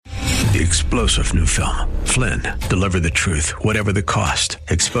The explosive new film, Flynn, deliver the truth, whatever the cost,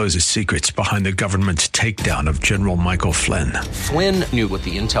 exposes secrets behind the government's takedown of General Michael Flynn. Flynn knew what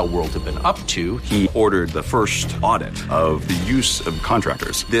the intel world had been up to. He ordered the first audit of the use of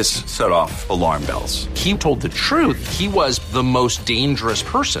contractors. This set off alarm bells. He told the truth. He was the most dangerous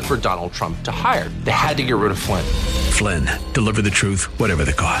person for Donald Trump to hire. They had to get rid of Flynn. Flynn, deliver the truth, whatever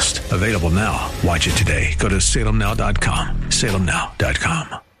the cost. Available now. Watch it today. Go to salemnow.com.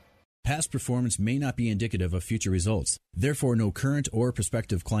 salemnow.com. Past performance may not be indicative of future results. Therefore, no current or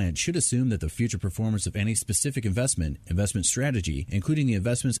prospective client should assume that the future performance of any specific investment strategy, including the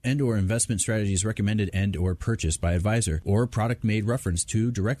investments and/or investment strategies recommended and/or purchased by advisor, or product made reference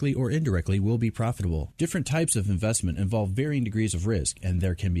to directly or indirectly will be profitable. Different types of investment involve varying degrees of risk, and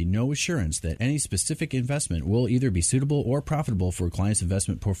there can be no assurance that any specific investment will either be suitable or profitable for a client's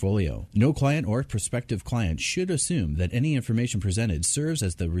investment portfolio. No client or prospective client should assume that any information presented serves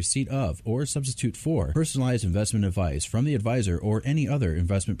as the receipt of or substitute for personalized investment advice from the advisor or any other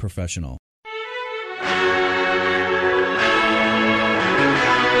investment professional.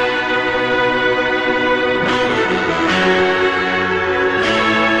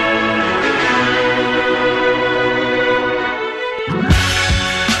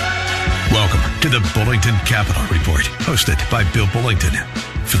 Welcome to the Bullington Capital Report, hosted by Bill Bullington.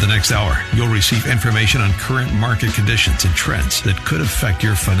 For the next hour, you'll receive information on current market conditions and trends that could affect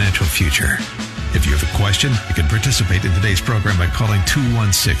your financial future. If you have a question, you can participate in today's program by calling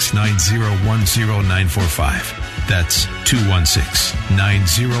 216-901-0945. That's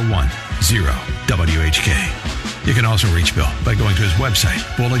 216-901-0WHK. You can also reach Bill by going to his website,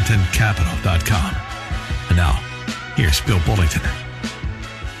 bullingtoncapital.com. And now, here's Bill Bullington.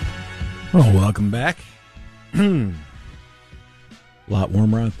 Oh, welcome back. A lot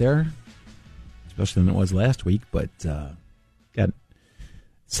warmer out there, especially than it was last week, but got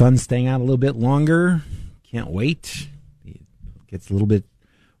sun staying out a little bit longer. Can't wait. It gets a little bit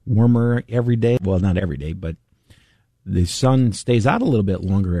warmer every day. Well, not every day, but the sun stays out a little bit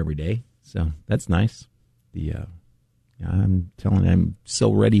longer every day, so that's nice. I'm telling you, I'm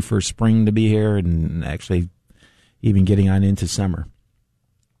so ready for spring to be here and actually even getting on into summer.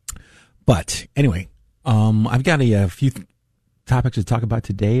 But anyway, I've got a few topics to talk about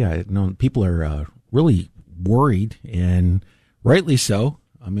today. I know people are really worried, and rightly so.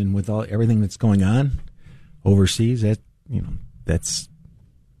 I mean, with everything that's going on overseas, there's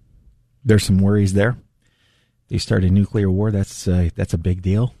some worries there. They start a nuclear war. That's a big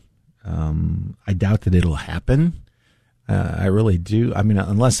deal. I doubt that it'll happen. I really do. I mean,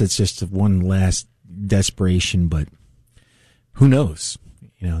 unless it's just one last desperation, but who knows?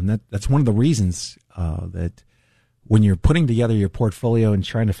 And that's one of the reasons that when you're putting together your portfolio and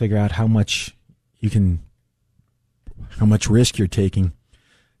trying to figure out how much risk you're taking,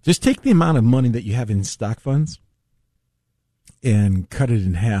 just take the amount of money that you have in stock funds and cut it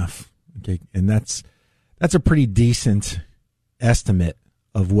in half. Okay, and that's a pretty decent estimate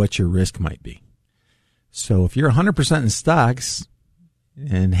of what your risk might be. So if you're 100% in stocks,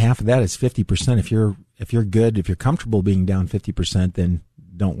 and half of that is 50%, if you're good, if you're comfortable being down 50%, then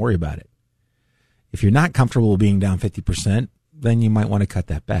don't worry about it. If you're not comfortable being down 50%, then you might want to cut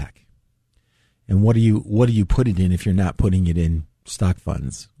that back. And what do you put it in if you're not putting it in stock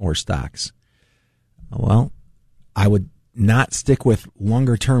funds or stocks? Well, I would not stick with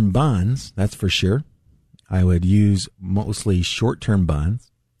longer term bonds, that's for sure. I would use mostly short-term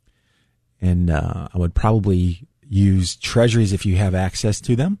bonds, and I would probably use treasuries if you have access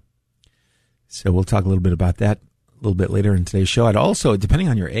to them. So we'll talk a little bit about that a little bit later in today's show. I'd also, depending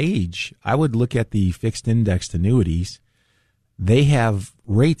on your age, I would look at the fixed indexed annuities. They have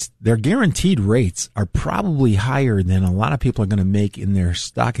rates, their guaranteed rates are probably higher than a lot of people are going to make in their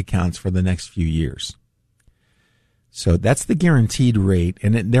stock accounts for the next few years. So that's the guaranteed rate,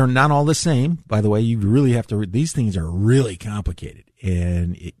 and they're not all the same. By the way, you really have to, these things are really complicated,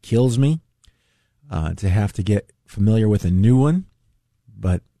 and it kills me to have to get familiar with a new one,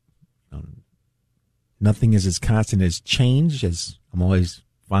 but nothing is as constant as change, as I'm always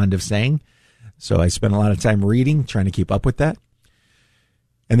fond of saying. So I spend a lot of time reading, trying to keep up with that.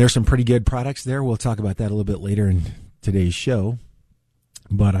 And there's some pretty good products there. We'll talk about that a little bit later in today's show.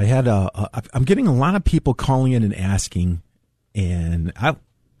 But I had I'm getting a lot of people calling in and asking, and I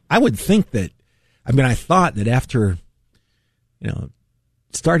would think that, I thought that after,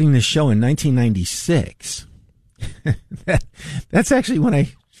 starting this show in 1996, that's actually when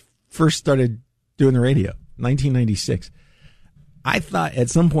I first started doing the radio, 1996. I thought at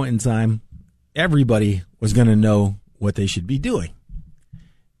some point in time, everybody was going to know what they should be doing.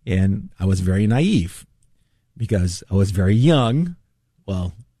 And I was very naive because I was very young.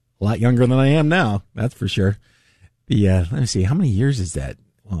 Well, a lot younger than I am now. That's for sure. Let me see. How many years is that?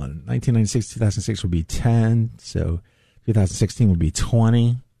 Well, 1996, 2006 would be 10. So 2016 would be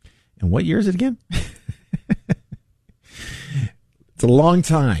 20. And what year is it again? It's a long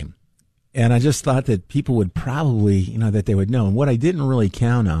time. And I just thought that people would probably, that they would know. And what I didn't really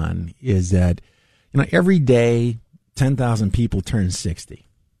count on is that, every day, 10,000 people turn 60.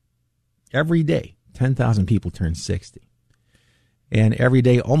 Every day, 10,000 people turn 60. And every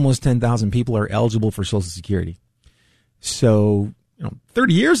day, almost 10,000 people are eligible for Social Security. So,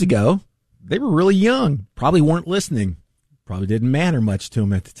 30 years ago, they were really young, probably weren't listening, probably didn't matter much to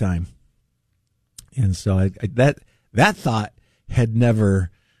them at the time. And so that thought had never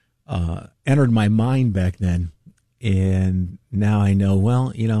entered my mind back then. And now I know,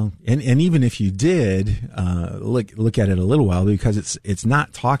 well, and even if you did look at it a little while, because it's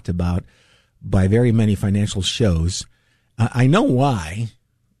not talked about by very many financial shows. I know why,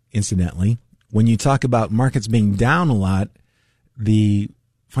 incidentally. When you talk about markets being down a lot, the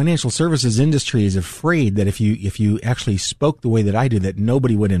financial services industry is afraid that if you actually spoke the way that I do, that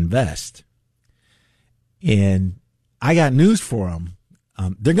nobody would invest. And I got news for them.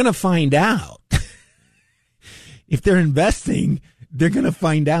 They're going to find out. If they're investing, they're going to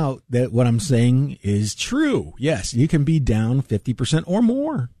find out that what I'm saying is true. Yes, you can be down 50% or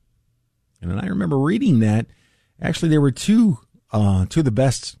more. And I remember reading that. Actually, there were two of the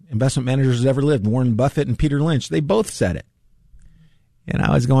best investment managers that ever lived, Warren Buffett and Peter Lynch. They both said it. And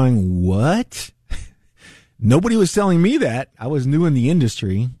I was going, what? Nobody was telling me that. I was new in the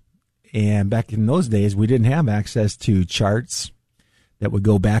industry. And back in those days, we didn't have access to charts that would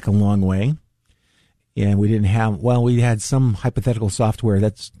go back a long way. And we didn't have, we had some hypothetical software.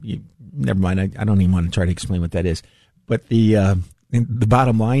 Never mind. I don't even want to try to explain what that is. But the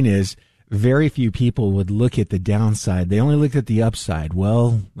bottom line is, very few people would look at the downside. They only looked at the upside.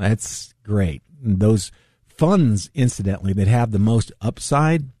 Well, that's great. And those funds, incidentally, that have the most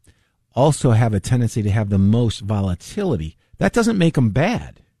upside also have a tendency to have the most volatility. That doesn't make them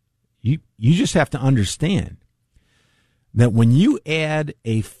bad. You just have to understand that when you add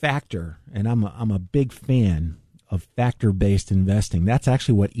a factor, and I'm a big fan of factor-based investing. That's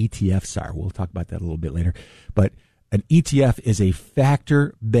actually what ETFs are. We'll talk about that a little bit later. But an ETF is a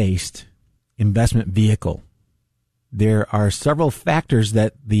factor-based investment vehicle. There are several factors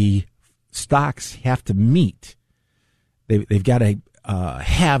that the stocks have to meet. They've got to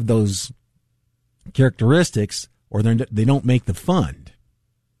have those characteristics, or they don't make the fund.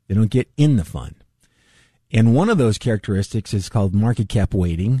 They don't get in the fund. And one of those characteristics is called market cap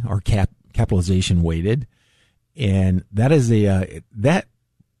weighting, or capitalization weighted. And that is that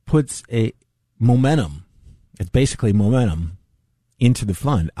puts a momentum. It's basically momentum into the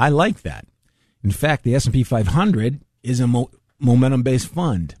fund. I like that. In fact, the S&P 500 is a momentum-based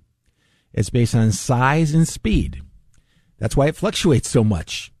fund. It's based on size and speed. That's why it fluctuates so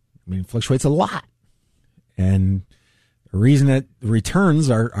much. I mean, it fluctuates a lot. And the reason that the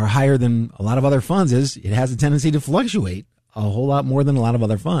returns are higher than a lot of other funds is it has a tendency to fluctuate a whole lot more than a lot of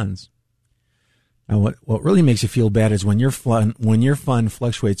other funds. Now, what really makes you feel bad is when your fund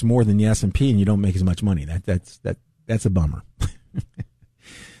fluctuates more than the S&P and you don't make as much money. That's a bummer.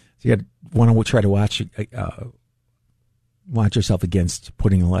 So you want to try to watch yourself against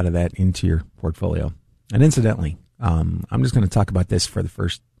putting a lot of that into your portfolio. And incidentally, I'm just going to talk about this for the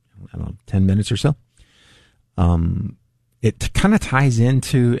first 10 minutes or so. It kind of ties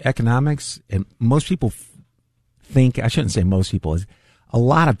into economics, and most people think, I shouldn't say most people, a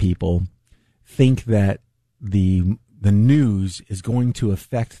lot of people think that the news is going to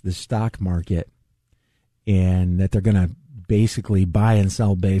affect the stock market, and that they're going to basically buy and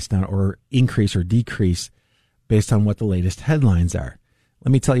sell based on, or increase or decrease based on what the latest headlines are.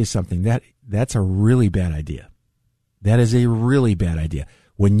 Let me tell you something. That's a really bad idea. That is a really bad idea.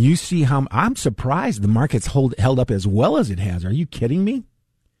 When you see how, I'm surprised the market's held up as well as it has. Are you kidding me?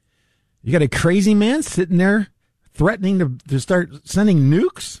 You got a crazy man sitting there threatening to start sending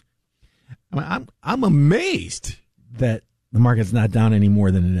nukes. I mean, I'm amazed that the market's not down any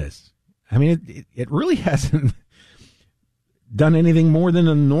more than it is. I mean, it really hasn't done anything more than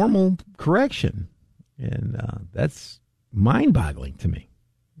a normal correction. And that's mind-boggling to me.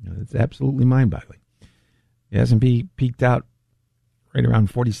 It's absolutely mind-boggling. The S&P peaked out right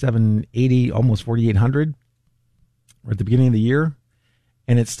around 4,780, almost 4,800 at the beginning of the year,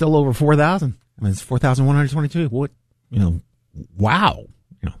 and it's still over 4,000. I mean, it's 4,122. What, wow.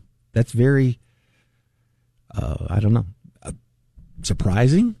 That's very,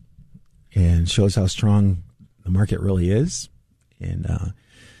 surprising, and shows how strong the market really is. And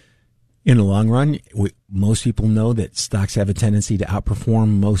In the long run, most people know that stocks have a tendency to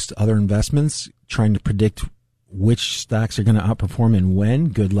outperform most other investments. Trying to predict which stocks are going to outperform and when,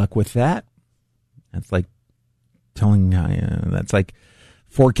 good luck with that. That's like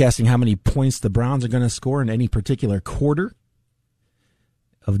forecasting how many points the Browns are going to score in any particular quarter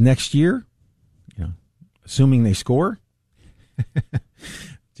of next year. Assuming they score.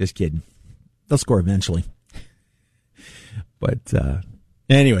 Just kidding. They'll score eventually. But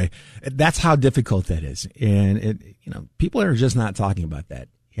anyway, that's how difficult that is. And people are just not talking about that.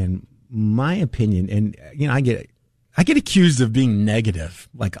 And my opinion, and I get accused of being negative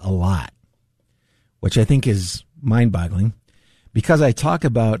like a lot, which I think is mind-boggling, because I talk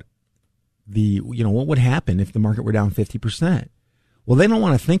about what would happen if the market were down 50%. Well, they don't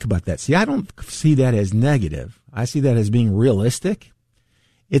want to think about that. See, I don't see that as negative. I see that as being realistic.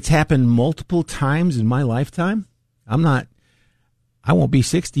 It's happened multiple times in my lifetime. I won't be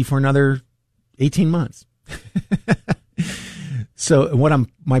 60 for another 18 months. So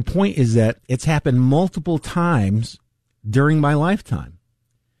my point is that it's happened multiple times during my lifetime.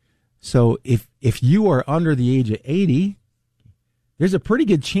 So if you are under the age of 80, there's a pretty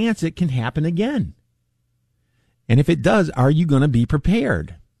good chance it can happen again. And if it does, are you going to be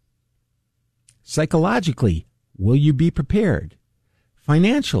prepared? Psychologically, will you be prepared?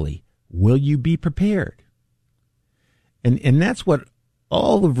 Financially, will you be prepared? And that's what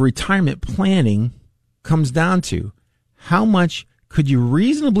all of retirement planning comes down to. How much could you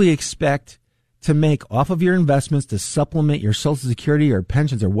reasonably expect to make off of your investments to supplement your Social Security or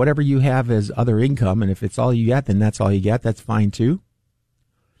pensions or whatever you have as other income? And if it's all you get, then that's all you get. That's fine too.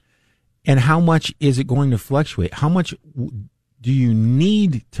 And how much is it going to fluctuate? How much do you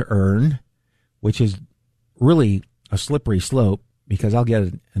need to earn, which is really a slippery slope, because I'll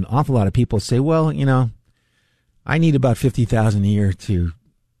get an awful lot of people say, well, I need about $50,000 a year to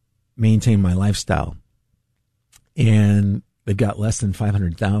maintain my lifestyle. And they've got less than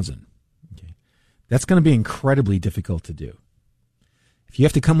 $500,000. Okay. That's going to be incredibly difficult to do. If you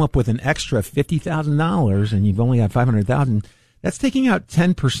have to come up with an extra $50,000 and you've only got $500,000, that's taking out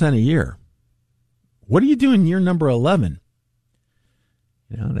 10% a year. What are you doing year number 11?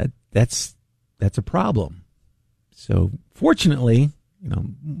 That's a problem. So fortunately,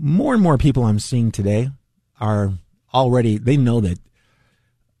 more and more people I'm seeing today are already, they know that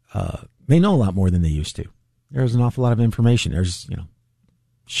they know a lot more than they used to. There's an awful lot of information. There's,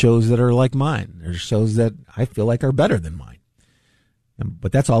 shows that are like mine. There's shows that I feel like are better than mine.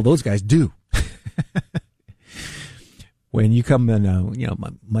 But that's all those guys do. When you come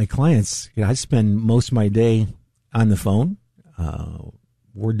in, my clients, I spend most of my day on the phone.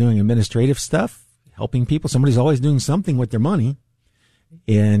 We're doing administrative stuff, helping people. Somebody's always doing something with their money.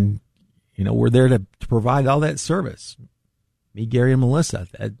 And, we're there to provide all that service. Me, Gary, and Melissa.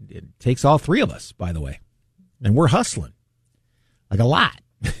 It takes all three of us, by the way. And we're hustling. Like a lot.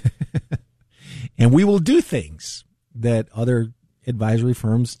 And we will do things that other advisory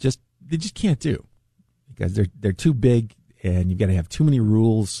firms just can't do. Because they're too big. And you've got to have too many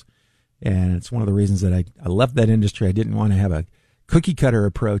rules. And it's one of the reasons that I left that industry. I didn't want to have a cookie cutter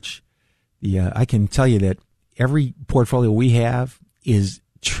approach. I can tell you that every portfolio we have is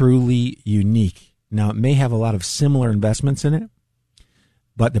truly unique. Now, it may have a lot of similar investments in it,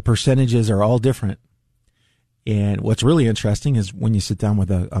 but the percentages are all different. And what's really interesting is when you sit down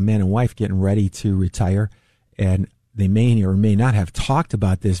with a man and wife getting ready to retire, and they may or may not have talked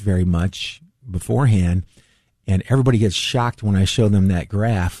about this very much beforehand, and everybody gets shocked when I show them that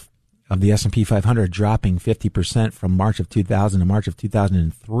graph of the S&P 500 dropping 50% from March of 2000 to March of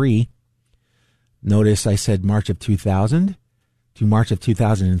 2003. Notice I said March of 2000 to March of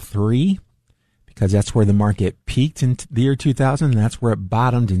 2003, because that's where the market peaked in the year 2000, and that's where it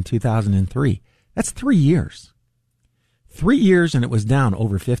bottomed in 2003. That's 3 years. 3 years, and it was down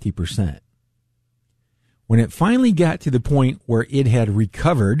over 50%. When it finally got to the point where it had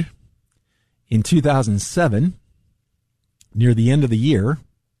recovered in 2007, near the end of the year,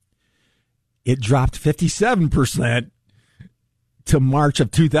 it dropped 57% to March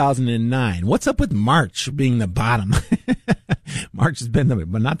of 2009. What's up with March being the bottom? March has been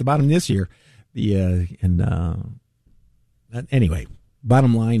but not the bottom this year. Anyway,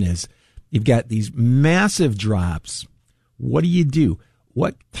 bottom line is you've got these massive drops. What do?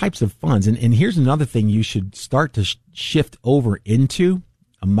 What types of funds? And here's another thing you should start to shift over into,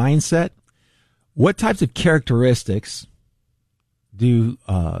 a mindset. What types of characteristics do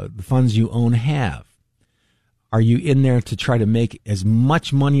the funds you own have? Are you in there to try to make as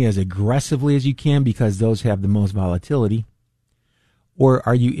much money as aggressively as you can because those have the most volatility? Or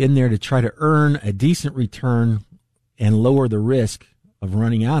are you in there to try to earn a decent return and lower the risk of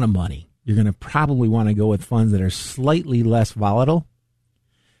running out of money? you're going to probably want to go with funds that are slightly less volatile.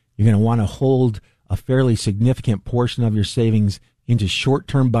 You're going to want to hold a fairly significant portion of your savings into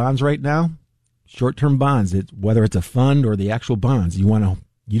short-term bonds right now. Short-term bonds, whether it's a fund or the actual bonds, you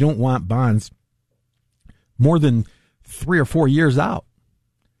don't want bonds more than 3 or 4 years out.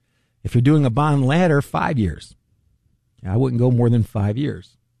 If you're doing a bond ladder, 5 years. I wouldn't go more than 5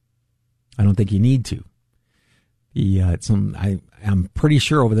 years. I don't think you need to. I'm pretty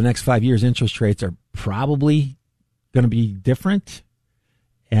sure over the next 5 years, interest rates are probably going to be different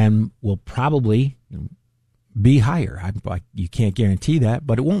and will probably be higher. You can't guarantee that,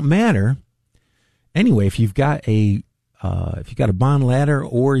 but it won't matter. Anyway, if you've got a bond ladder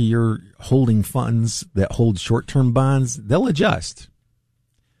or you're holding funds that hold short-term bonds, they'll adjust.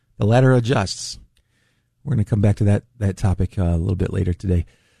 The ladder adjusts. We're going to come back to that topic a little bit later today.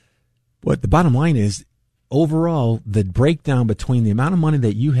 But the bottom line is, overall, the breakdown between the amount of money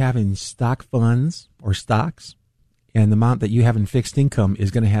that you have in stock funds or stocks and the amount that you have in fixed income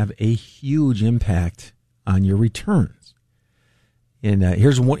is going to have a huge impact on your returns. And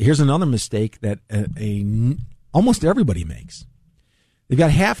here's another mistake that almost everybody makes. They've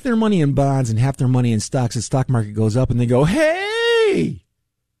got half their money in bonds and half their money in stocks. The stock market goes up and they go, hey!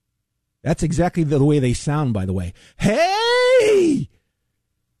 That's exactly the way they sound, by the way. Hey!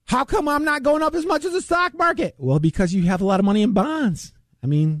 How come I'm not going up as much as the stock market? Well, because you have a lot of money in bonds. I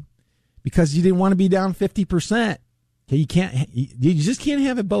mean, because you didn't want to be down 50%. Okay, you just can't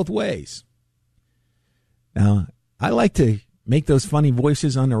have it both ways. Now, I like to make those funny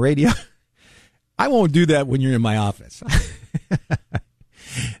voices on the radio. I won't do that when you're in my office.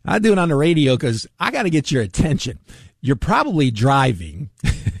 I do it on the radio because I got to get your attention. You're probably driving.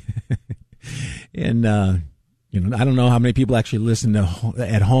 And, I don't know how many people actually listen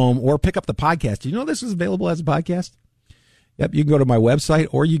at home or pick up the podcast. Do you know this is available as a podcast? Yep, you can go to my website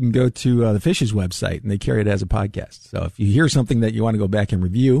or you can go to the Fish's website, and they carry it as a podcast. So if you hear something that you want to go back and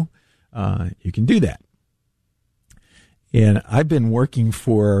review, you can do that. And I've been working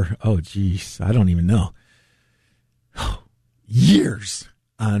for, I don't even know, years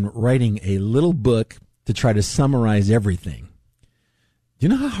on writing a little book to try to summarize everything. Do you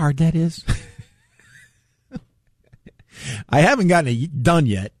know how hard that is? I haven't gotten it done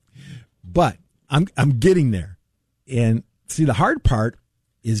yet, but I'm getting there. And see, the hard part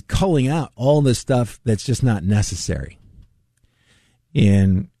is culling out all the stuff that's just not necessary.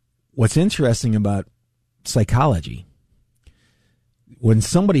 And what's interesting about psychology, when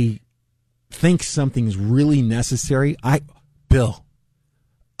somebody thinks something's really necessary, Bill,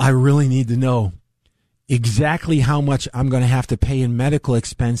 I really need to know exactly how much I'm going to have to pay in medical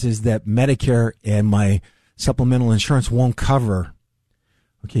expenses that Medicare and my supplemental insurance won't cover.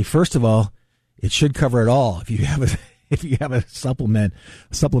 Okay, first of all, it should cover it all. If you have a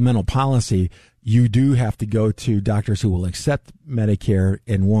supplemental policy, you do have to go to doctors who will accept Medicare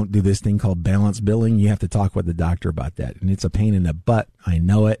and won't do this thing called balance billing. You have to talk with the doctor about that, and it's a pain in the butt. I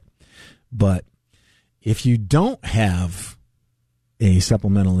know it, but if you don't have a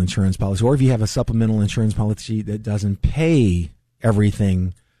supplemental insurance policy, or if you have a supplemental insurance policy that doesn't pay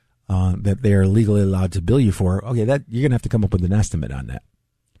everything that they're legally allowed to bill you for, okay, that you're going to have to come up with an estimate on that.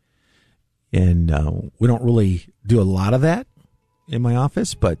 And we don't really do a lot of that in my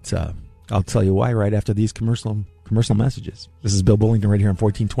office, but I'll tell you why right after these commercial messages. This is Bill Bullington right here on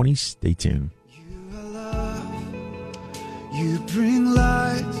 1420. Stay tuned. You are love. You bring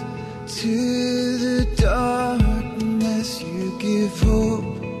light to the darkness. You give hope.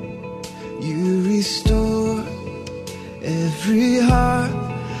 You restore every heart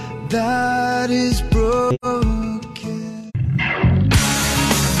that is broken.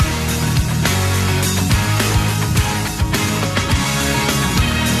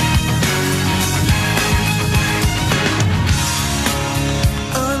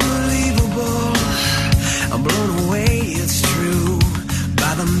 Unbelievable, I'm blown away, it's true,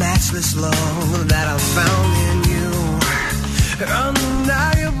 by the matchless love that I found in you.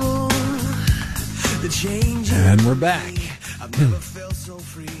 Undeniable, the change. And we're back.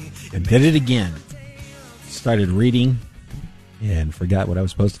 And did it again. Started reading and forgot what I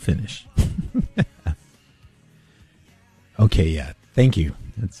was supposed to finish. Okay, yeah. Thank you.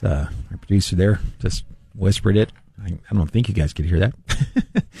 That's our producer there. Just whispered it. I don't think you guys could hear that.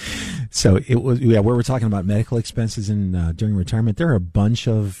 So it was, we were talking about medical expenses and during retirement. There are a bunch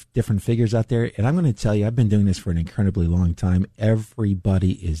of different figures out there. And I'm going to tell you, I've been doing this for an incredibly long time.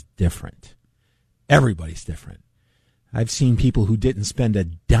 Everybody is different. Everybody's different. I've seen people who didn't spend a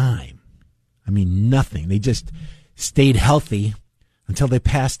dime. I mean, nothing. They just stayed healthy until they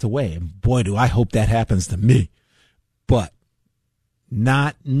passed away. And boy, do I hope that happens to me. But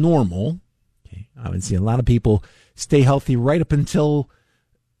not normal. Okay. I would see a lot of people stay healthy right up until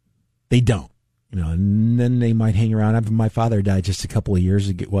they don't. And then they might hang around. My father died just a couple of years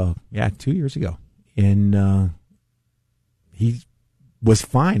ago. Well, 2 years ago. And he was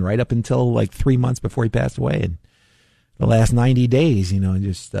fine right up until like 3 months before he passed away. And the last 90 days,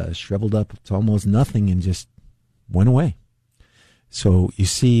 just shriveled up to almost nothing and just went away. So you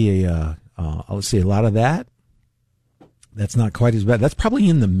see I'll see a lot of that. That's not quite as bad. That's probably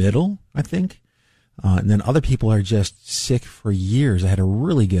in the middle, I think. And then other people are just sick for years. I had a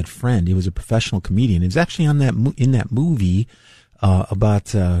really good friend. He was a professional comedian. He was actually in that movie about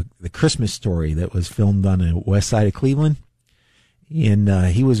the Christmas Story that was filmed on the west side of Cleveland. And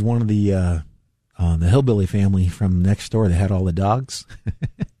he was one of the hillbilly family from next door that had all the dogs.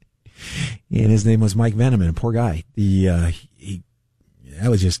 And his name was Mike Veneman, a poor guy. That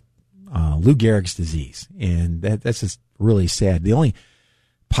was just Lou Gehrig's disease. And that's just really sad. The only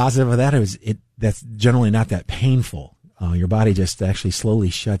positive of that is that's generally not that painful. Your body just actually slowly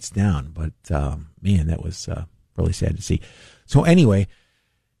shuts down. But, man, that was really sad to see. So anyway,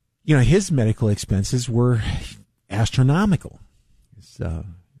 his medical expenses were astronomical.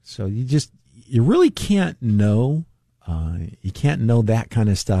 So you really can't know. You can't know that kind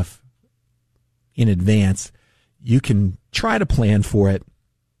of stuff in advance. You can try to plan for it,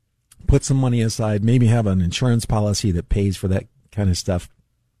 put some money aside, maybe have an insurance policy that pays for that kind of stuff.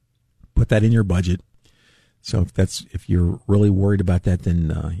 Put that in your budget. So if you're really worried about that,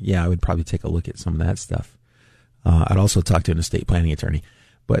 then I would probably take a look at some of that stuff. I'd also talk to an estate planning attorney,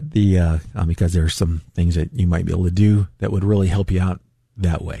 but because there are some things that you might be able to do that would really help you out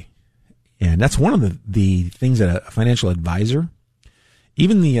that way. And that's one of the things that a financial advisor,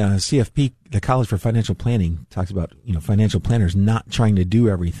 even the CFP, the College for Financial Planning, talks about. Financial planners not trying to do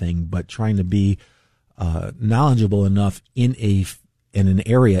everything, but trying to be knowledgeable enough in an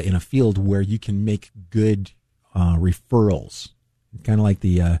area, in a field where you can make good referrals. Kind of like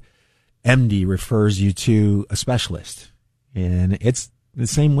the MD refers you to a specialist. And it's the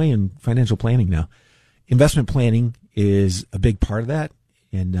same way in financial planning now. Investment planning is a big part of that.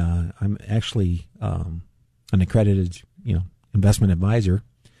 And I'm actually an accredited, investment advisor,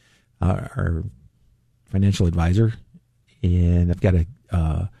 or financial advisor. And I've got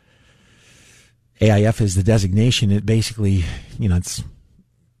AIF is the designation. It basically, it's.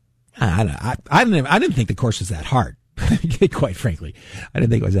 I didn't think the course was that hard. Quite frankly, I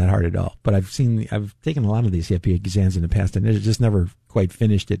didn't think it was that hard at all. But I've taken a lot of these CFP exams in the past, and I just never quite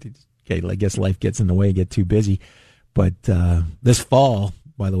finished it. Okay, I guess life gets in the way, get too busy. But this fall,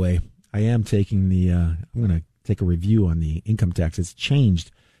 by the way, I am taking I'm going to take a review on the income tax. It's changed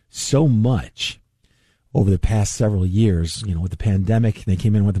so much over the past several years. With the pandemic, they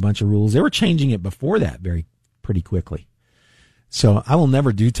came in with a bunch of rules. They were changing it before that pretty quickly. So I will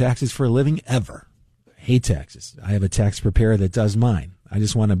never do taxes for a living, ever. I hate taxes. I have a tax preparer that does mine. I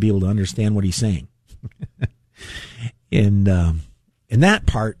just want to be able to understand what he's saying. And that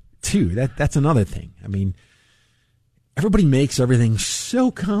part, too, that's another thing. I mean, everybody makes everything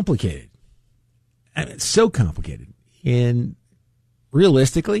so complicated. So complicated. And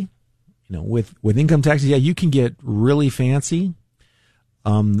realistically, with income taxes, you can get really fancy.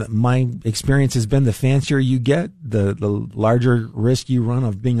 My experience has been the fancier you get, the larger risk you run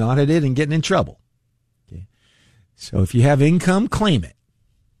of being audited and getting in trouble. Okay. So if you have income, claim it.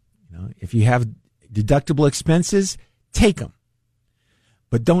 If you have deductible expenses, take them.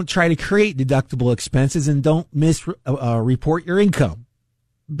 But don't try to create deductible expenses and don't report your income.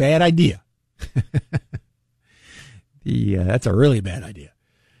 Bad idea. That's a really bad idea.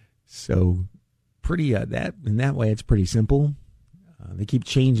 So pretty that in that way, it's pretty simple. They keep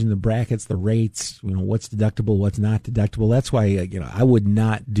changing the brackets, the rates, what's deductible, what's not deductible. That's why, I would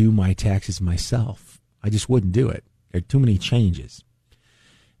not do my taxes myself. I just wouldn't do it. There are too many changes.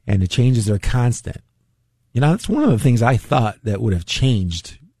 And the changes are constant. That's one of the things I thought that would have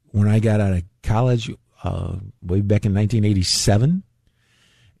changed when I got out of college, way back in 1987.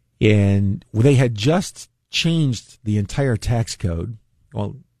 And they had just changed the entire tax code.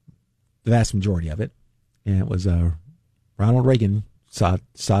 Well, the vast majority of it. And it was Ronald Reagan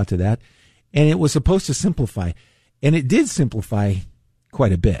saw to that, and it was supposed to simplify, and it did simplify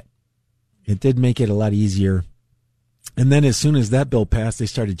quite a bit. It did make it a lot easier, and then as soon as that bill passed, they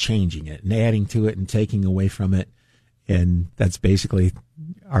started changing it and adding to it and taking away from it, and that's basically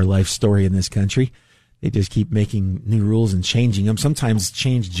our life story in this country. They just keep making new rules and changing them. Sometimes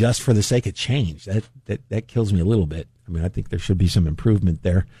change just for the sake of change. That kills me a little bit. I mean, I think there should be some improvement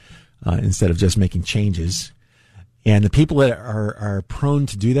there instead of just making changes. And the people that are prone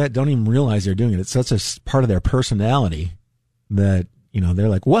to do that don't even realize they're doing it. It's such a part of their personality that, they're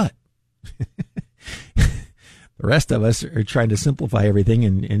like, what? The rest of us are trying to simplify everything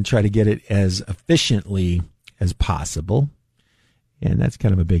and try to get it as efficiently as possible. And that's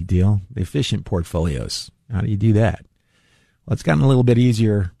kind of a big deal. The efficient portfolios. How do you do that? Well, it's gotten a little bit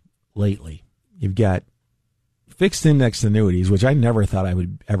easier lately. You've got fixed index annuities, which I never thought I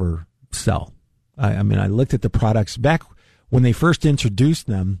would ever sell. I mean, I looked at the products back when they first introduced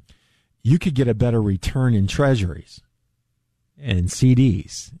them. You could get a better return in treasuries and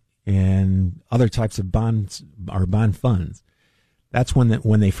CDs and other types of bonds or bond funds. That's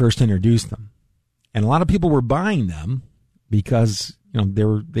when they first introduced them. And a lot of people were buying them because,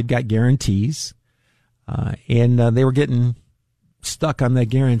 they've got guarantees, and they were getting stuck on that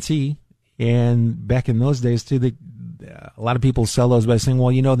guarantee. And back in those days too, a lot of people sell those by saying,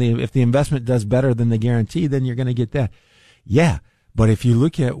 well, if the investment does better than the guarantee, then you're going to get that. Yeah. But if you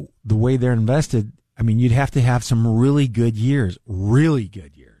look at the way they're invested, I mean, you'd have to have some really good years.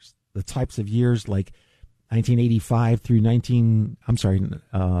 The types of years like 1985 through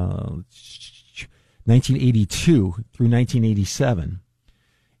 1982 through 1987.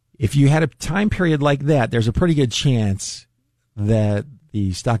 If you had a time period like that, there's a pretty good chance that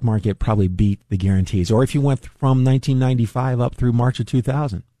the stock market probably beat the guarantees. Or if you went from 1995 up through March of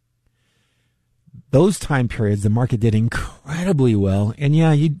 2000. Those time periods, the market did incredibly well. And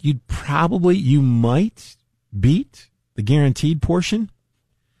yeah, you might beat the guaranteed portion,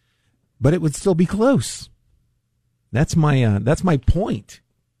 but it would still be close. That's my point.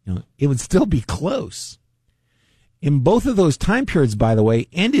 It would still be close. And both of those time periods, by the way,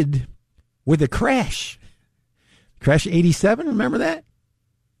 ended with a crash. Crash 87, remember that?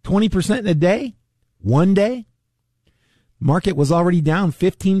 20% in a day, one day. Market was already down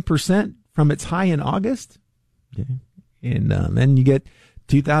 15% from its high in August. Okay. And then you get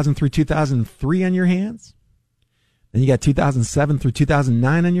 2000 through 2003 on your hands. Then you got 2007 through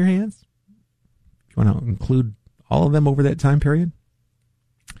 2009 on your hands. You want to include all of them over that time period?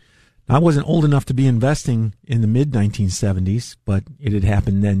 I wasn't old enough to be investing in the mid-1970s, but it had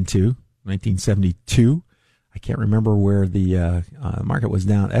happened then too, 1972. I can't remember where the market was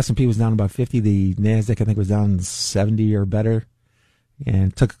down. S&P was down about 50. The NASDAQ, I think, was down 70 or better.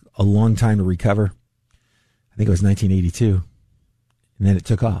 And it took a long time to recover. I think it was 1982. And then it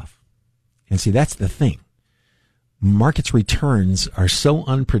took off. And see, that's the thing. Markets' returns are so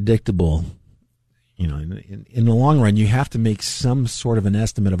unpredictable. In the long run, you have to make some sort of an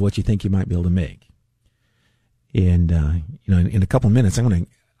estimate of what you think you might be able to make. And, in a couple of minutes, I'm going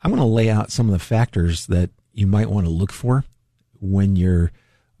to lay out some of the factors that you might want to look for when you're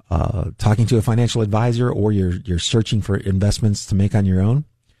talking to a financial advisor or you're searching for investments to make on your own.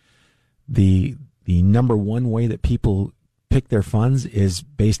 The number one way that people pick their funds is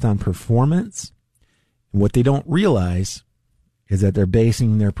based on performance. And what they don't realize is that they're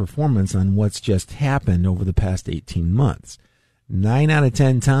basing their performance on what's just happened over the past 18 months. 9 out of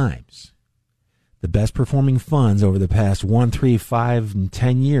 10 times, the best performing funds over the past 1, 3, 5, and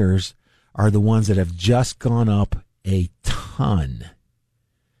 10 years are the ones that have just gone up a ton.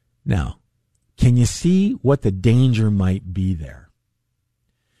 Now, can you see what the danger might be there?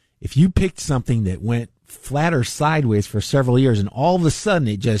 If you picked something that went flat or sideways for several years and all of a sudden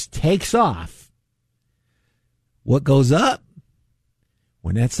it just takes off, what goes up?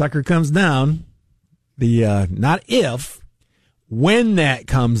 When that sucker comes down, not if, when that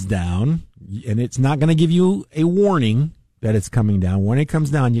comes down, and it's not going to give you a warning that it's coming down. When it comes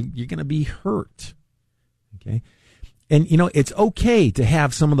down, you're going to be hurt. Okay? And, it's okay to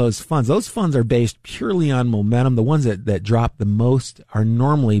have some of those funds. Those funds are based purely on momentum. The ones that drop the most are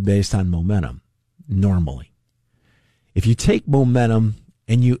normally based on momentum. Normally. If you take momentum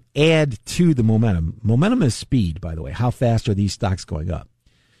and you add to the momentum is speed, by the way. How fast are these stocks going up?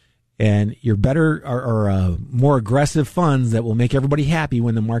 And your better or more aggressive funds that will make everybody happy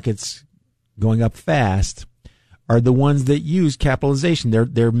when the market's going up fast are the ones that use capitalization.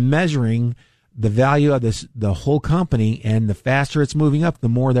 They're measuring the value of the whole company, and the faster it's moving up, the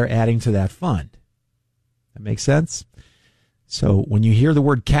more they're adding to that fund. That makes sense? So when you hear the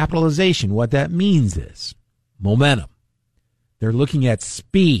word capitalization, what that means is momentum. They're looking at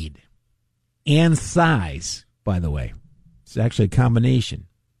speed and size, by the way. It's actually a combination.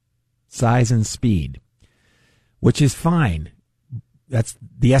 Size and speed, which is fine. That's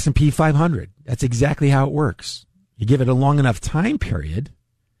the S&P 500. That's exactly how it works. You give it a long enough time period,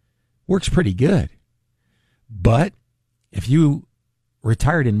 works pretty good. But if you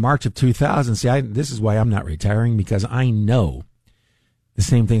retired in March of 2000, this is why I'm not retiring, because I know the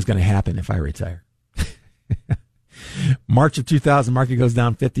same thing's going to happen if I retire. March of 2000, market goes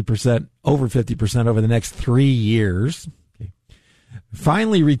down 50%, over 50% over the next 3 years.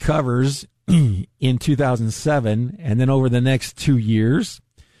 finally recovers in 2007, and then over the next 2 years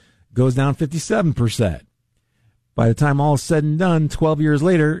goes down 57%. By the time all is said and done, 12 years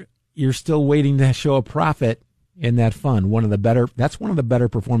later, you're still waiting to show a profit in that fund. That's one of the better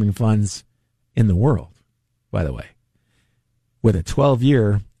performing funds in the world, by the way, with a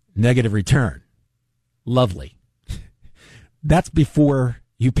 12-year negative return. Lovely. That's before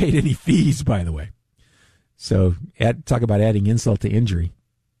you paid any fees, by the way. So talk about adding insult to injury.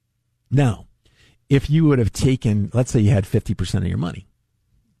 Now, if you would have taken, let's say you had 50% of your money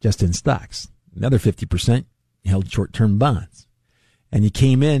just in stocks, another 50% held short-term bonds, and you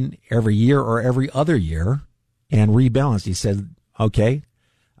came in every year or every other year and rebalanced. You said, okay,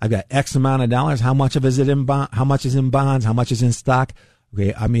 I've got X amount of dollars. How much of it is in bond? How much is in bonds? How much is in stock?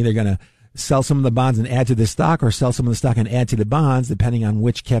 Okay, I'm either going to sell some of the bonds and add to the stock, or sell some of the stock and add to the bonds, depending on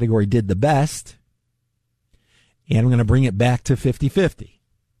which category did the best. And I'm going to bring it back to 50-50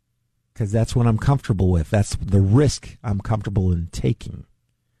 because that's what I'm comfortable with. That's the risk I'm comfortable in taking.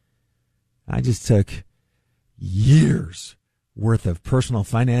 I just took years worth of personal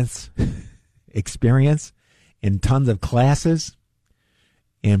finance experience in tons of classes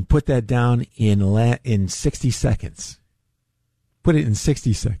and put that down in 60 seconds. Put it in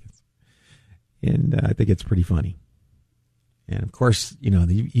 60 seconds. And I think it's pretty funny. And of course,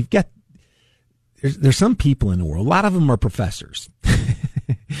 you've got, there's some people in the world, a lot of them are professors.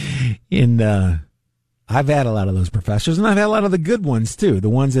 I've had a lot of those professors, and I've had a lot of the good ones too. The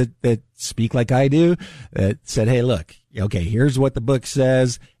ones that speak like I do, that said, hey, look, okay, here's what the book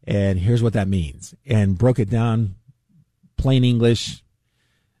says, and here's what that means. And broke it down, plain English.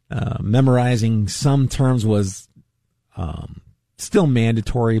 Memorizing some terms was still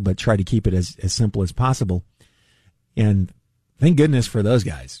mandatory, but try to keep it as simple as possible. And thank goodness for those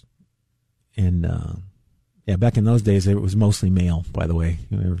guys. And back in those days, it was mostly male, by the way.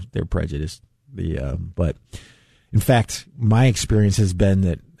 They're prejudiced. But in fact, my experience has been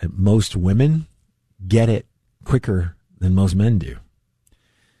that most women get it quicker than most men do.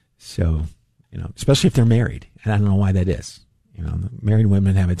 So, especially if they're married. And I don't know why that is. Married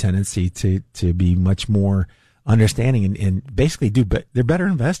women have a tendency to be much more understanding and basically they're better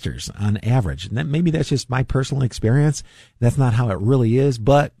investors on average. And maybe that's just my personal experience. That's not how it really is,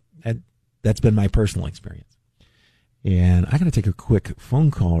 but that's been my personal experience. And I got to take a quick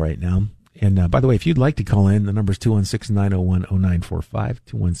phone call right now. And by the way, if you'd like to call in, the number is 216-901-0945,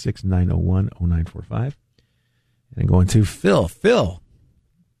 216-901-0945. And going to Phil. Phil.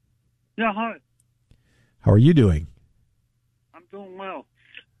 Yeah, hi. How are you doing? I'm doing well.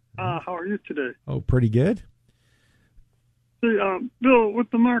 How are you today? Oh, pretty good. See, Bill,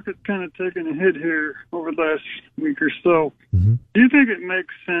 with the market kind of taking a hit here over the last week or so, mm-hmm. Do you think it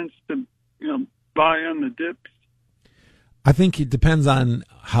makes sense to, buy on the dips? I think it depends on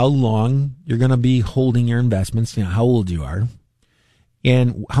how long you're going to be holding your investments, how old you are,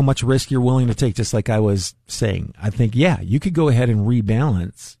 and how much risk you're willing to take. Just like I was saying, I think, you could go ahead and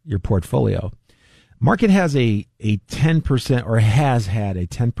rebalance your portfolio. Market has a 10% or has had a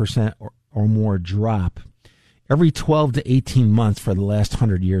 10% or more drop every 12 to 18 months for the last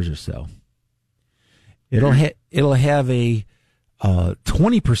 100 years or so. It'll have a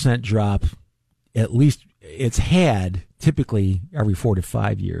 20% drop, at least it's had typically every 4 to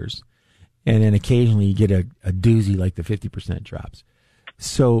 5 years. And then occasionally you get a doozy like the 50% drops.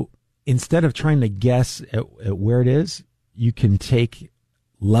 So instead of trying to guess at where it is, you can take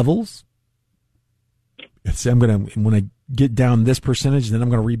levels. When I get down this percentage, then I'm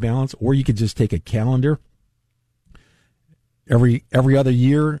going to rebalance. Or you could just take a calendar. Every other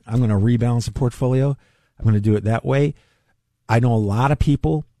year, I'm going to rebalance the portfolio. I'm going to do it that way. I know a lot of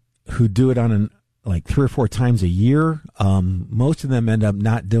people who do it on like 3 or 4 times a year. Most of them end up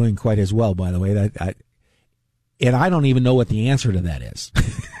not doing quite as well, by the way. And I don't even know what the answer to that is.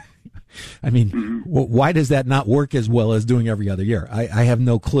 I mean, why does that not work as well as doing every other year? I have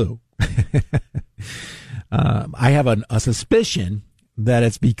no clue. I have a suspicion that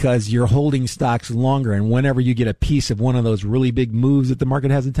it's because you're holding stocks longer, and whenever you get a piece of one of those really big moves that the market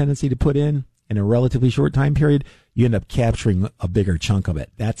has a tendency to put in a relatively short time period, you end up capturing a bigger chunk of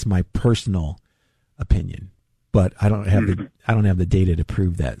it. That's my personal opinion, but I don't have the data to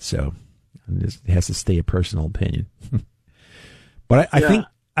prove that, so it has to stay a personal opinion. But I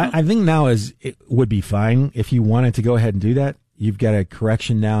think now it would be fine if you wanted to go ahead and do that. You've got a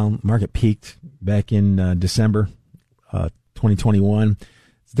correction now. Market peaked back in December 2021.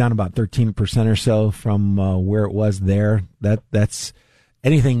 It's down about 13% or so from where it was there. That's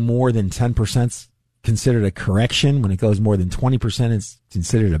anything more than 10% considered a correction. When it goes more than 20%, it's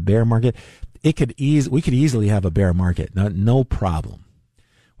considered a bear market. we could easily have a bear market, no problem.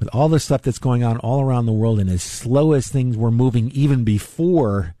 With all the stuff that's going on all around the world, and as slow as things were moving even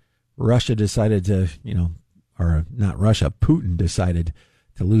before Russia decided to, or not Russia, Putin decided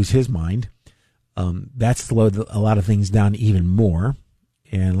to lose his mind, that slowed a lot of things down even more.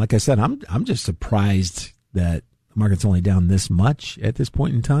 And like I said, I'm just surprised that the market's only down this much at this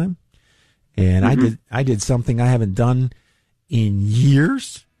point in time. And I did something I haven't done in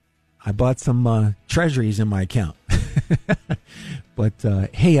years. I bought some treasuries in my account. But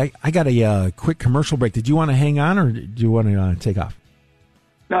hey, I got a quick commercial break. Did you want to hang on, or do you want to take off?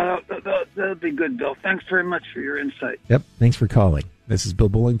 No, that'll be good, Bill. Thanks very much for your insight. Yep, thanks for calling. This is Bill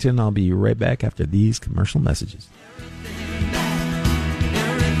Bullington. I'll be right back after these commercial messages.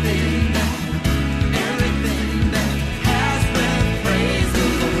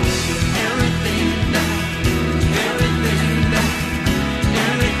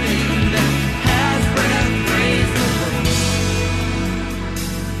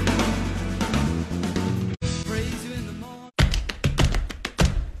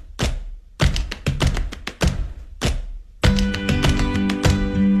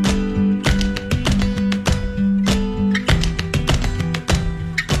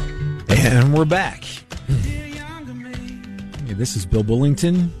 And we're back. This is Bill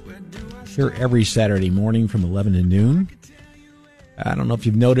Bullington, here every Saturday morning from 11 to noon. I don't know if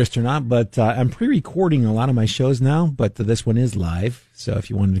you've noticed or not, but I'm pre-recording a lot of my shows now, but this one is live. So if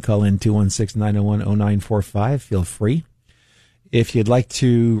you wanted to call in 216-901-0945, feel free. If you'd like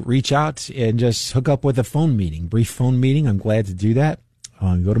to reach out and just hook up with a phone meeting, brief phone meeting, I'm glad to do that.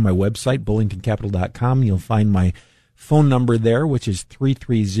 Go to my website, bullingtoncapital.com. You'll find my phone number there, which is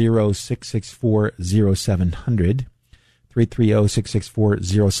 330-664-0700,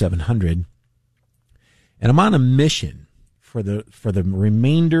 330-664-0700. And I'm on a mission for the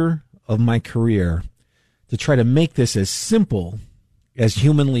remainder of my career to try to make this as simple as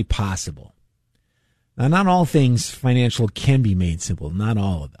humanly possible. Now, not all things financial can be made simple, not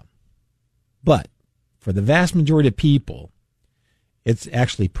all of them. But for the vast majority of people, it's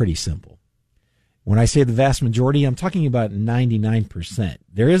actually pretty simple. When I say the vast majority, I'm talking about 99%.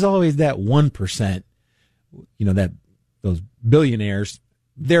 There is always that 1%, that those billionaires,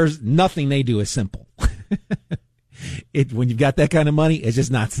 there's nothing they do is simple. When you've got that kind of money, it's just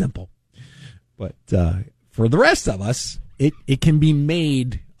not simple. But for the rest of us, it can be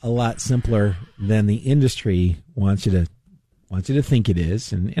made a lot simpler than the industry wants you to think it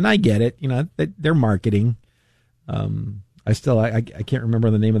is. And I get it. They're marketing. I can't remember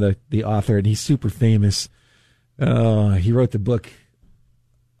the name of the author, and he's super famous. He wrote the book,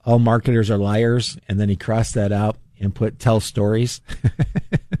 All Marketers Are Liars, and then he crossed that out and put Tell Stories.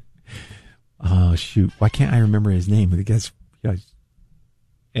 Oh, shoot. Why can't I remember his name?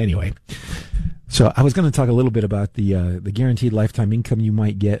 Anyway, so I was going to talk a little bit about the guaranteed lifetime income you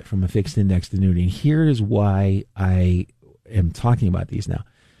might get from a fixed indexed annuity. And here's why I am talking about these now.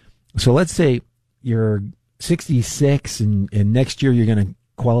 So let's say you're 66 and next year you're going to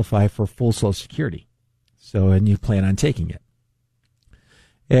qualify for full Social Security. And you plan on taking it.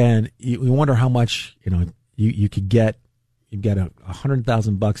 And you wonder how much, you could get. You've got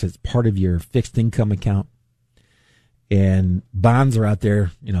 $100,000 as part of your fixed income account, and bonds are out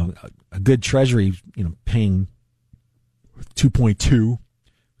there. A good treasury, paying 2.2, which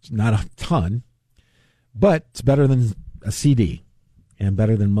is not a ton, but it's better than a CD and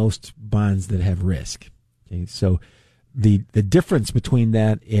better than most bonds that have risk. Okay, so the difference between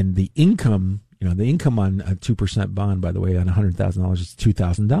that and the income, the income on a 2% bond, by the way, on $100,000 is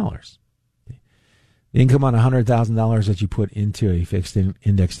 $2,000. The income on $100,000 that you put into a fixed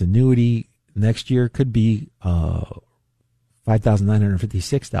indexed annuity next year could be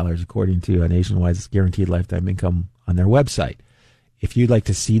 $5,956, according to Nationwide's guaranteed lifetime income on their website. If you'd like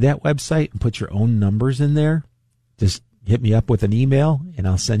to see that website and put your own numbers in there, just hit me up with an email, and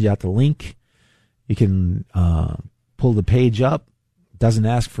I'll send you out the link. You can pull the page up. It doesn't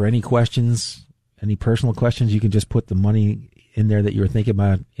ask for any questions, any personal questions. You can just put the money in there that you were thinking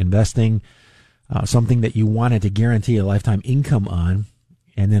about investing. Something that you wanted to guarantee a lifetime income on,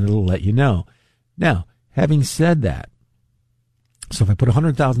 and then it'll let you know. Now, having said that, so if I put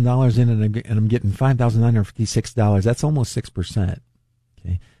 $100,000 in and I'm getting $5,956, that's almost 6%.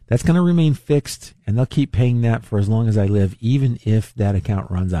 Okay, that's going to remain fixed, and they'll keep paying that for as long as I live, even if that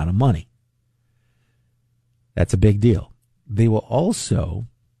account runs out of money. That's a big deal. They will also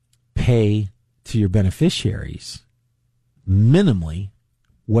pay to your beneficiaries minimally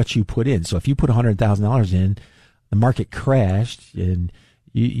what you put in. So if you put $100,000 in, the market crashed, and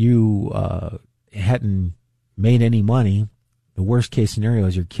you hadn't made any money, the worst case scenario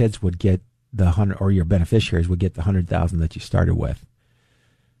is your kids would get the 100, or your beneficiaries would get the 100,000 that you started with.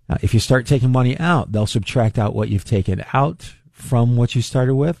 Now, if you start taking money out, they'll subtract out what you've taken out from what you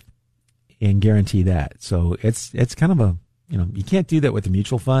started with and guarantee that. So it's kind of a, you can't do that with a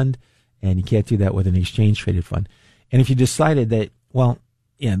mutual fund, and you can't do that with an exchange traded fund. And if you decided that, well,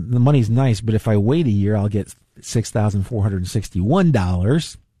 yeah, the money's nice, but if I wait a year, I'll get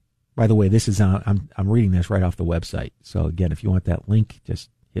 $6,461. By the way, this is I'm reading this right off the website. So again, if you want that link, just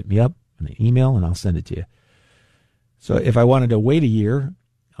hit me up in an email and I'll send it to you. So if I wanted to wait a year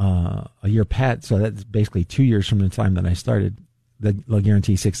past, so that's basically 2 years from the time that I started, they'll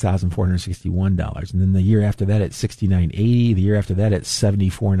guarantee $6,461. And then the year after that, it's $6,980. The year after that, it's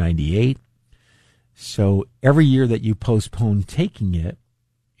 $7,498. So every year that you postpone taking it,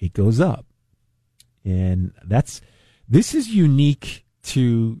 it goes up. And this is unique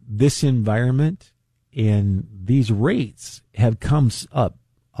to this environment, and these rates have come up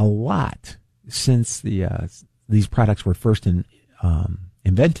a lot since these products were first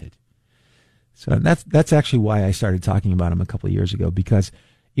invented. So that's actually why I started talking about them a couple of years ago, because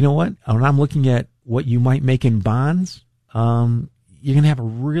you know what? When I'm looking at what you might make in bonds, you're going to have a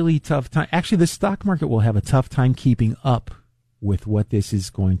really tough time. Actually, the stock market will have a tough time keeping up with what this is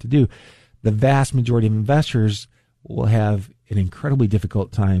going to do. The vast majority of investors will have an incredibly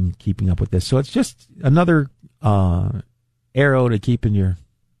difficult time keeping up with this. So it's just another arrow to keep in your,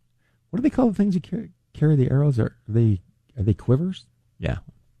 what do they call the things you carry the arrows? Are they quivers? Yeah.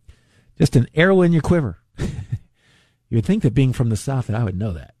 Just an arrow in your quiver. You would think that being from the South that I would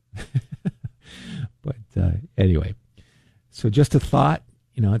know that. But anyway, so just a thought,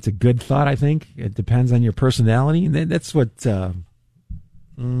 it's a good thought, I think. It depends on your personality. And that's what, I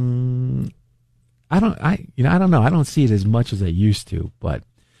don't know. I don't see it as much as I used to, but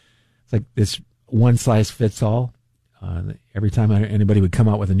it's like this one size fits all. Every time anybody would come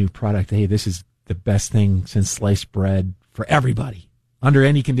out with a new product, hey, this is the best thing since sliced bread for everybody under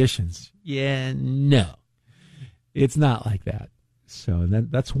any conditions. Yeah, no, it's not like that. So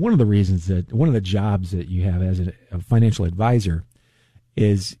that's one of the reasons that one of the jobs that you have as a financial advisor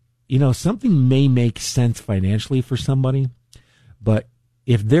is, something may make sense financially for somebody, but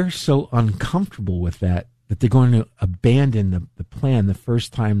if they're so uncomfortable with that they're going to abandon the plan the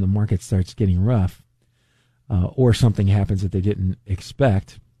first time the market starts getting rough, or something happens that they didn't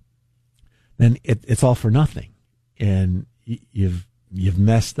expect, then it's all for nothing, and you've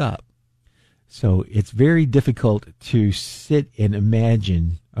messed up. So it's very difficult to sit and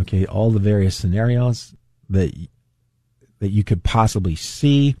imagine, okay, all the various scenarios that you could possibly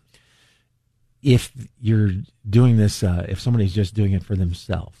see if you're doing this, if somebody's just doing it for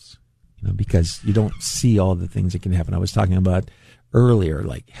themselves, because you don't see all the things that can happen. I was talking about earlier,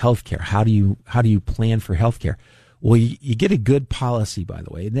 like healthcare. How do you plan for healthcare? Well, you get a good policy, by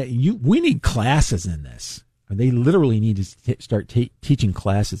the way. We need classes in this. They literally need to start teaching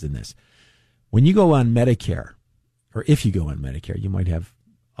classes in this. When you go on Medicare, or if you go on Medicare, you might have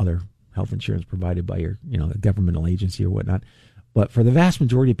other health insurance provided by your, a governmental agency or whatnot. But for the vast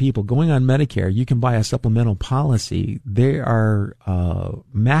majority of people going on Medicare, you can buy a supplemental policy. There are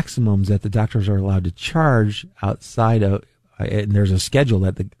maximums that the doctors are allowed to charge outside of, and there's a schedule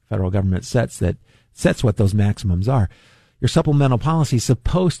that the federal government sets what those maximums are. Your supplemental policy is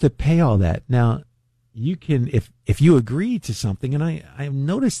supposed to pay all that. Now, you can, if you agree to something, and I've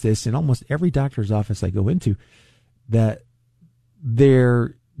noticed this in almost every doctor's office I go into, that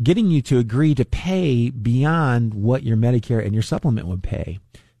they're getting you to agree to pay beyond what your Medicare and your supplement would pay.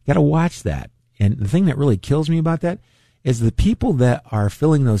 You got to watch that. And the thing that really kills me about that is the people that are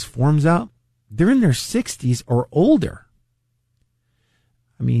filling those forms out, they're in their 60s or older.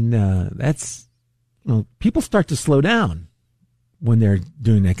 I mean, that's, people start to slow down when they're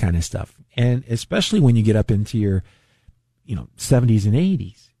doing that kind of stuff. And especially when you get up into your, 70s and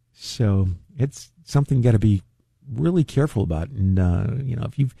 80s. So it's something you got to be really careful about. And,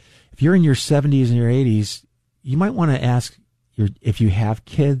 if you're in your 70s and your 80s, you might want to ask if you have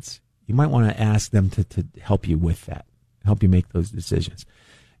kids, you might want to ask them to help you with that, help you make those decisions.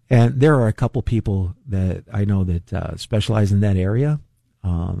 And there are a couple people that I know that specialize in that area,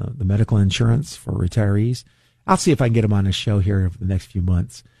 the medical insurance for retirees. I'll see if I can get them on a show here over the next few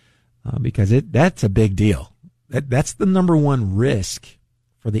months, because that's a big deal. That's the number one risk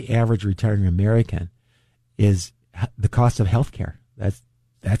for the average retiring American is the cost of health care.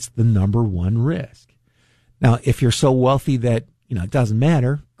 That's the number one risk. Now, if you're so wealthy that, it doesn't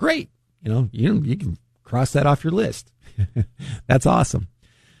matter, great. You can cross that off your list. That's awesome.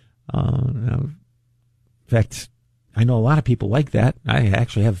 In fact, I know a lot of people like that. I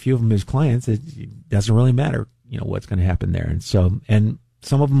actually have a few of them as clients. It doesn't really matter, what's going to happen there. And some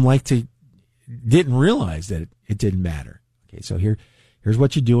of them like to didn't realize that it didn't matter. Okay, so here's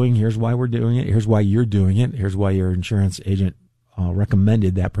what you're doing. Here's why we're doing it. Here's why you're doing it. Here's why your insurance agent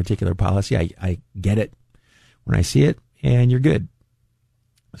recommended that particular policy. I get it when I see it, and you're good.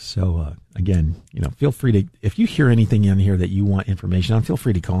 So, again, feel free to, if you hear anything in here that you want information on, feel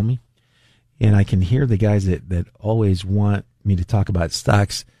free to call me. And I can hear the guys that always want me to talk about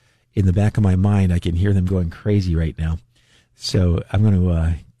stocks in the back of my mind. I can hear them going crazy right now. So I'm going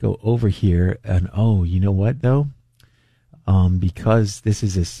to go over here and, you know what, though? Because this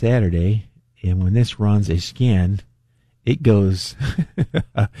is a Saturday, and when this runs a scan, it goes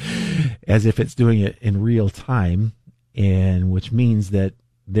as if it's doing it in real time, and which means that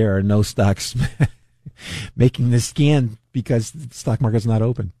there are no stocks making this scan because the stock market's not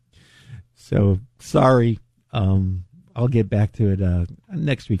open. So sorry. I'll get back to it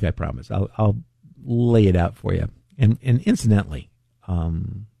next week, I promise. I'll lay it out for you. And incidentally, I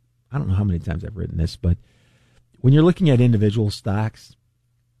don't know how many times I've written this, but when you're looking at individual stocks,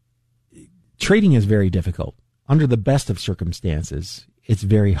 trading is very difficult. Under the best of circumstances, it's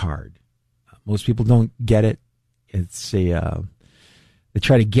very hard. Most people don't get it. It's they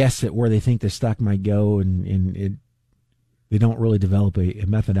try to guess at where they think the stock might go, and they don't really develop a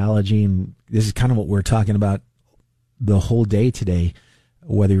methodology. And this is kind of what we're talking about the whole day today,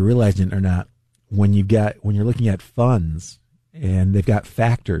 whether you realize it or not. When you're looking at funds and they've got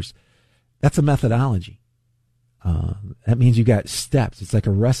factors, that's a methodology. That means you got steps. It's like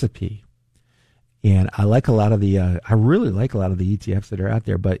a recipe. And I like a lot of I really like a lot of the ETFs that are out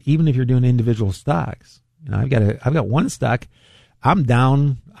there. But even if you're doing individual stocks, I've got one stock. I'm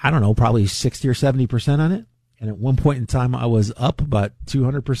down, I don't know, probably 60 or 70% on it. And at one point in time, I was up about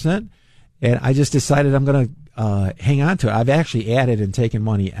 200%. And I just decided I'm going to hang on to it. I've actually added and taken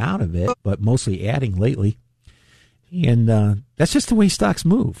money out of it, but mostly adding lately. And that's just the way stocks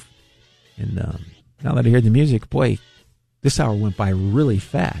move. And now that I hear the music, boy, this hour went by really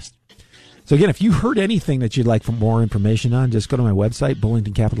fast. So again, if you heard anything that you'd like for more information on, just go to my website,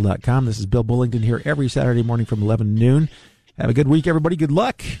 bullingtoncapital.com. This is Bill Bullington here every Saturday morning from 11 to noon. Have a good week, everybody. Good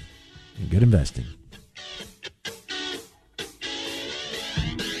luck and good investing.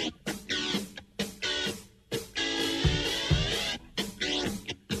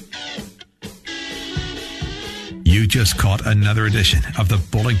 You just caught another edition of the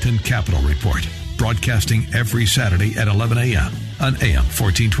Bullington Capital Report, broadcasting every Saturday at 11 a.m. on AM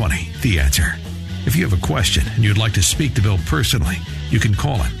 1420. The Answer. If you have a question and you'd like to speak to Bill personally, you can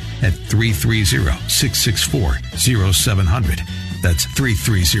call him at 330-664-0700. That's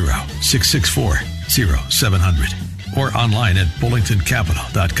 330-664-0700. Or online at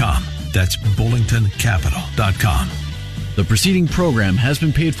bullingtoncapital.com. That's bullingtoncapital.com. The preceding program has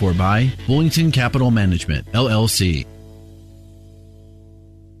been paid for by Bullington Capital Management, LLC.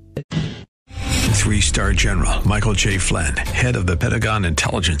 3-star General Michael J. Flynn, head of the Pentagon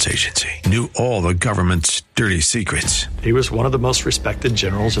Intelligence Agency, knew all the government's dirty secrets. He was one of the most respected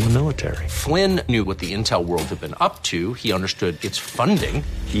generals in the military. Flynn knew what the intel world had been up to. He understood its funding.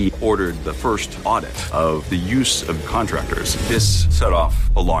 He ordered the first audit of the use of contractors. This set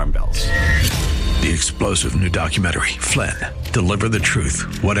off alarm bells. The explosive new documentary, Flynn, Deliver the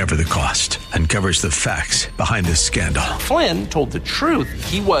Truth, Whatever the Cost, uncovers the facts behind this scandal. Flynn told the truth.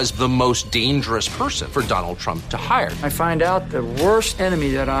 He was the most dangerous person for Donald Trump to hire. I find out the worst enemy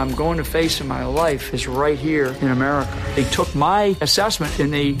that I'm going to face in my life is right here in America. They took my assessment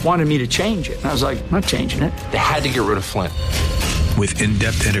and they wanted me to change it. And I was like, I'm not changing it. They had to get rid of Flynn. With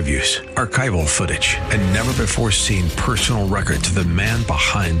in-depth interviews, archival footage, and never-before-seen personal records of the man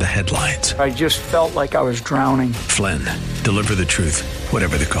behind the headlines. I just felt like I was drowning. Flynn, Deliver the Truth,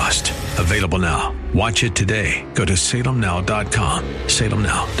 Whatever the Cost. Available now. Watch it today. Go to salemnow.com.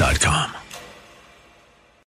 salemnow.com.